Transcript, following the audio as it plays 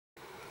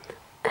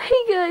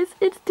guys,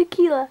 it's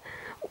Tequila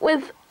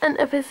with an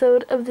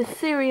episode of the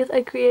series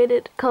I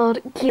created called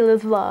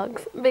Quila's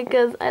Vlogs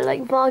because I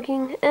like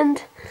vlogging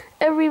and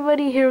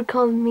everybody here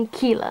calls me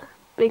Quila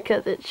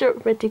because it's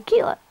short for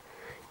tequila.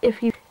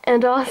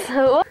 And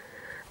also,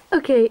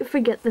 okay,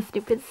 forget the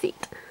stupid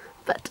seat.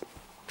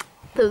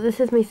 So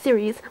this is my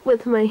series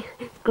with my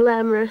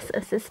glamorous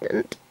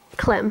assistant,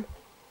 Clem.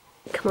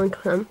 Come on,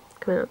 Clem,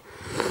 come on.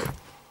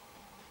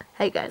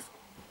 Hey guys.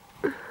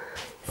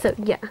 So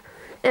yeah,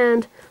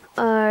 and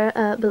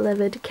our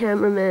beloved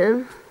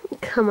cameraman,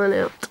 come on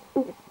out.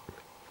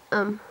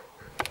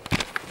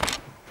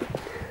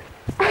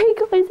 Hey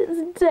guys,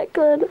 it's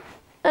Declan,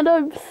 and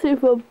I'm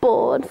super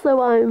bored,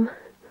 so I'm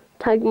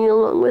tagging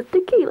along with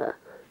Tequila.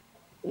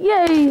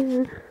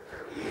 Yay!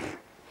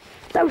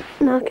 Don't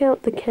knock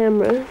out the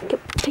camera.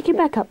 Pick it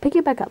back up, pick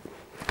it back up.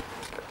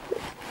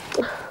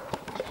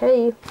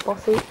 Okay,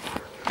 bossy.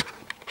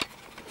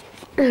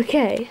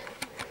 Okay,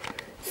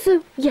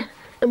 so yeah,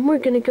 and we're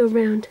gonna go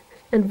around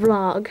and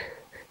vlog,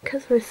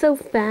 because we're so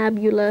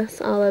fabulous,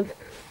 all of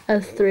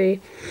us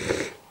three.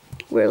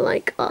 We're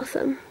like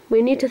awesome.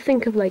 We need to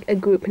think of like a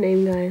group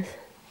name, guys.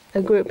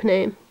 A group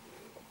name.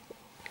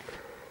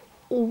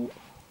 Ooh,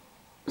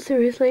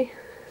 seriously?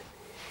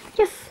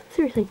 Yes,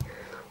 seriously.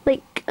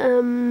 Like,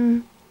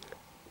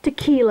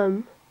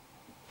 Tequila.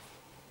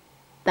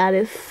 That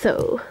is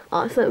so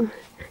awesome.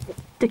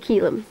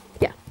 Tequila.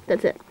 Yeah,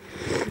 that's it.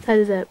 That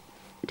is it.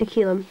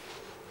 Tequila.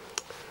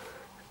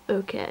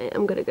 Okay,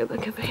 I'm gonna go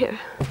back over here.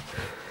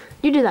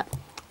 You do that.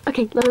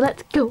 Okay,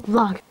 let's go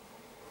vlog.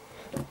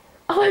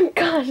 Oh my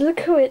gosh,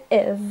 look who it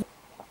is.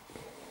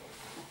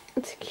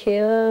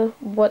 Tequila,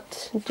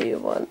 what do you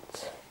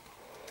want?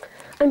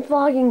 I'm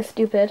vlogging,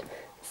 stupid.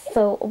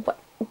 So, what?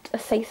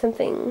 Say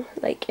something,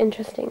 like,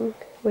 interesting,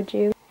 would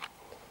you?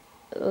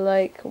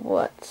 Like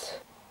what?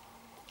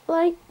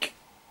 Like,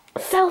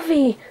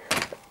 selfie!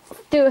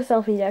 Do a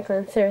selfie,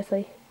 Declan,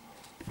 seriously.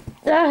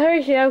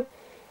 Hurry, show!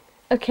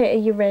 Okay, are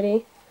you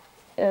ready?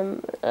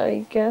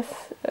 I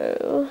guess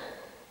so.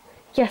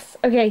 Yes,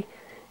 okay.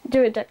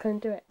 Do it, Declan,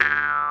 do it.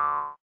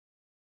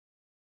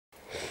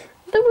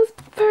 That was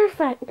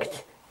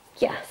perfect!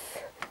 Yes.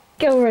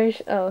 Go,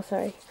 Rach. Oh,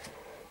 sorry.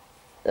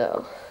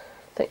 Oh,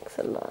 thanks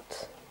a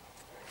lot.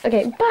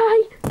 Okay,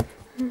 bye!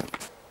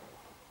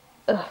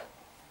 Ugh.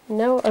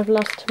 Now I've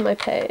lost my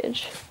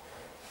page.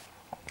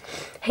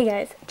 Hey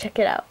guys, check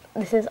it out.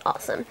 This is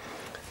awesome.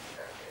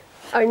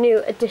 Our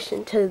new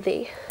addition to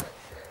the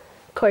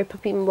Koi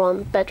Puppy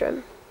 1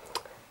 bedroom.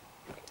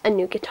 A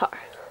new guitar.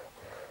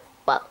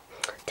 Well,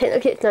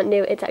 technically it's not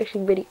new, it's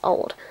actually really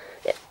old.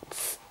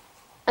 It's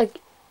a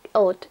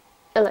old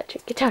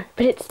electric guitar,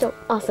 but it's still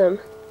awesome.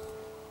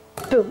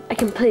 Boom, I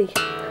can play.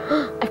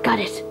 I've got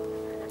it.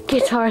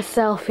 Guitar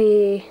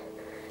selfie.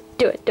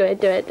 Do it, do it,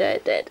 do it, do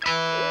it, do it.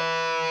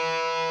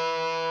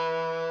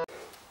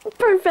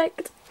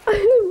 Perfect.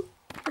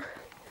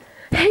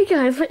 Hey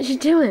guys, what you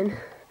doing?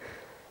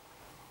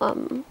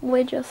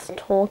 We're just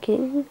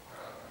talking.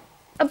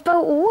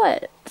 About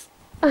what?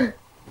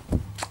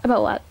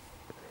 About what?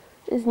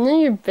 It's none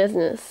of your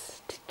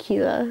business,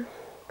 Tequila.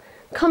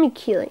 Call me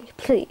Keely,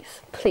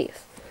 please,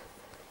 please.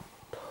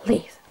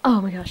 Please.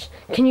 Oh my gosh.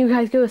 Can you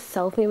guys go a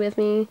selfie with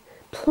me?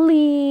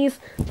 Please,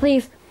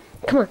 please.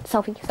 Come on,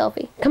 selfie,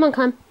 selfie. Come on,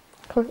 Clem.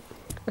 Come on.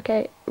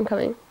 Okay, I'm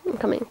coming. I'm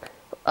coming.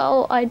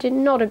 Oh, I did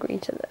not agree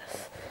to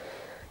this.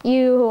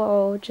 You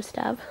will just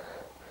have.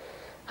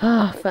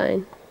 Ah,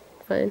 fine.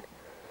 Fine.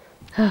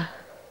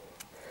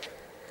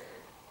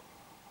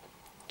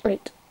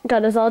 Wait,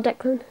 got us all,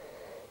 Declan?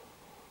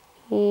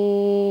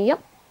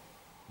 Yep.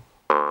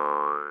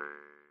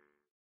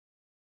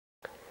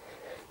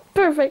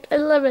 Perfect, I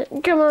love it.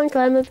 Come on,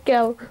 Clem, let's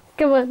go.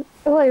 Come on.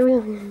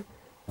 Wait.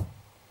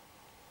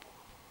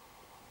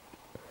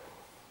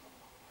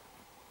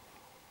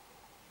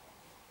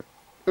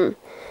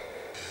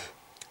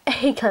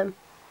 Hey Clem.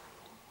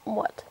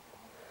 What?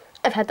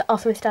 I've had the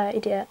awesomest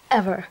idea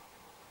ever.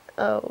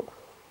 Oh,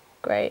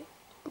 great.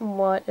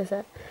 What is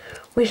it?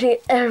 We should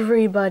get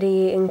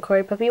everybody in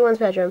Koi Puppy 1's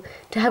bedroom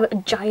to have a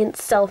giant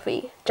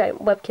selfie.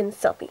 Giant webcam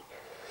selfie.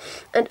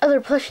 And other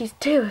plushies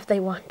too if they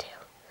want to.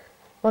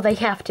 Well, they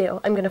have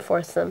to. I'm gonna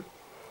force them.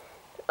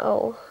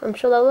 Oh, I'm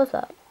sure they'll love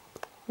that.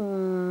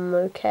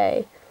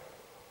 Okay.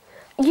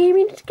 Yeah,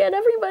 we need to get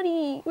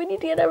everybody. We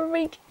need to get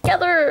everybody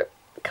together.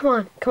 Come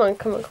on, come on,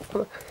 come on,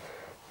 come on.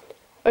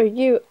 Are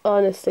you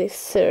honestly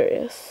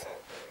serious?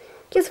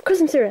 Yes, of course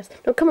I'm serious.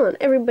 No, come on,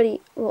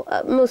 everybody, well,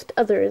 most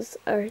others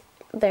are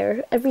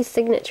there. Every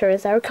signature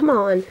is there. Come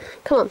on,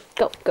 come on,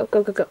 go, go,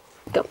 go, go, go,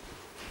 go.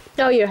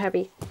 Oh, you're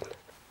happy.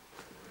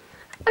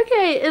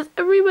 Okay, is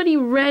everybody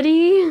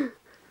ready?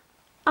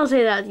 I'll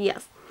say that,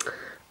 yes.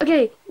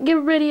 Okay, get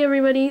ready,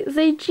 everybody.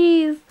 Say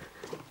cheese.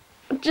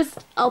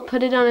 I'll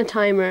put it on a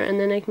timer, and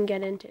then I can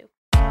get into.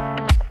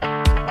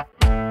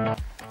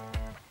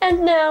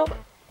 And now,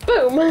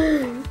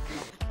 boom!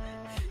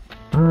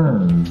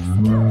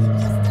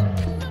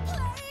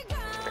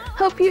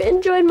 Hope you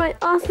enjoyed my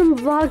awesome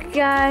vlog,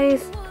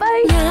 guys.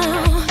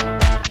 Bye!